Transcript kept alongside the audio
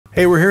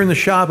Hey, we're here in the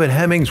shop at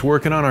Hemmings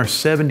working on our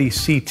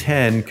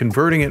 70C10,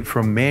 converting it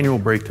from manual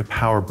brake to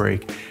power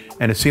brake.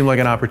 And it seemed like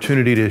an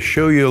opportunity to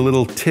show you a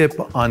little tip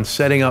on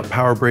setting up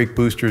power brake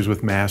boosters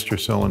with master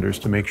cylinders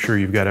to make sure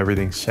you've got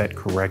everything set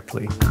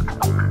correctly.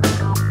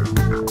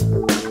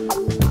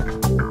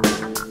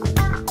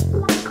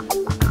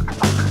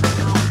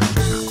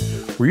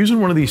 We're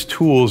using one of these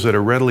tools that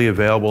are readily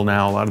available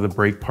now. A lot of the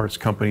brake parts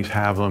companies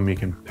have them. You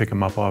can pick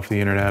them up off the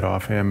internet,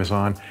 off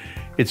Amazon.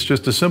 It's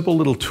just a simple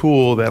little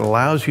tool that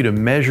allows you to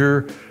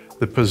measure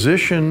the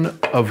position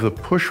of the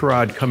push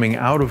rod coming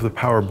out of the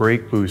power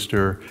brake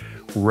booster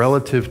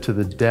relative to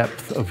the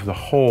depth of the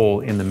hole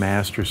in the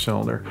master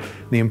cylinder.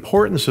 The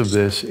importance of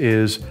this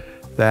is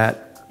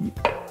that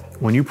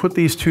when you put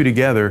these two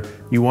together,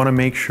 you want to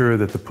make sure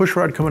that the push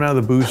rod coming out of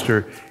the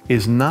booster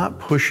is not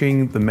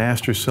pushing the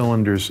master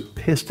cylinder's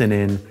piston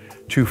in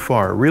too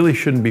far. It really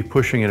shouldn't be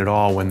pushing it at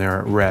all when they're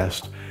at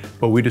rest.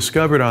 But we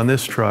discovered on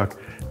this truck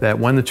that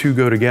when the two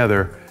go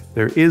together,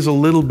 there is a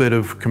little bit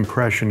of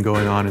compression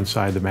going on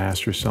inside the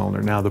master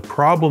cylinder. Now, the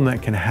problem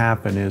that can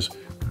happen is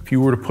if you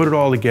were to put it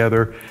all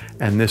together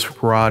and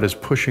this rod is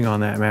pushing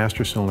on that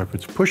master cylinder, if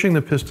it's pushing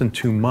the piston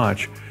too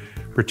much,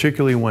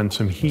 particularly when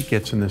some heat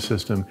gets in the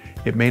system,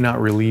 it may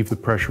not relieve the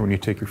pressure when you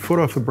take your foot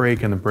off the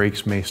brake and the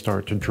brakes may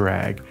start to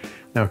drag.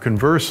 Now,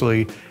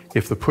 conversely,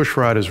 if the push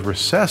rod is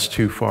recessed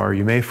too far,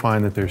 you may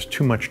find that there's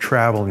too much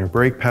travel in your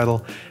brake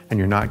pedal and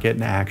you're not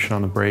getting action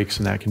on the brakes,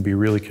 and that can be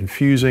really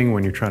confusing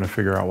when you're trying to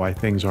figure out why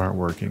things aren't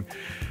working.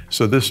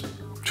 So this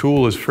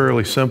tool is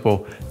fairly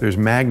simple. There's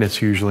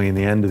magnets usually in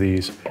the end of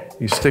these.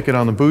 You stick it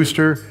on the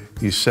booster,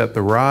 you set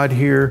the rod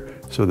here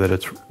so that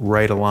it's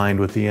right aligned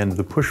with the end of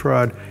the push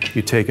rod.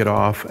 You take it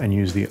off and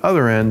use the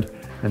other end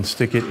and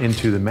stick it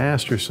into the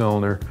master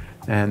cylinder,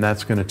 and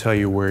that's going to tell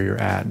you where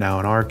you're at. Now,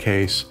 in our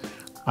case,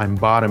 I'm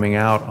bottoming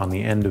out on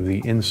the end of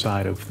the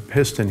inside of the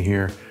piston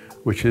here,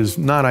 which is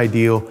not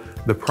ideal.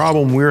 The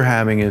problem we're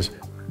having is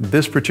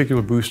this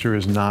particular booster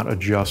is not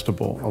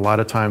adjustable. A lot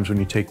of times when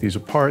you take these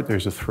apart,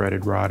 there's a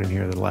threaded rod in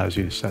here that allows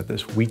you to set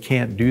this. We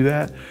can't do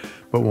that,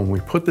 but when we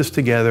put this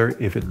together,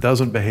 if it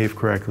doesn't behave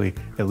correctly,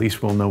 at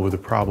least we'll know where the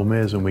problem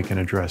is and we can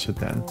address it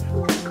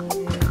then.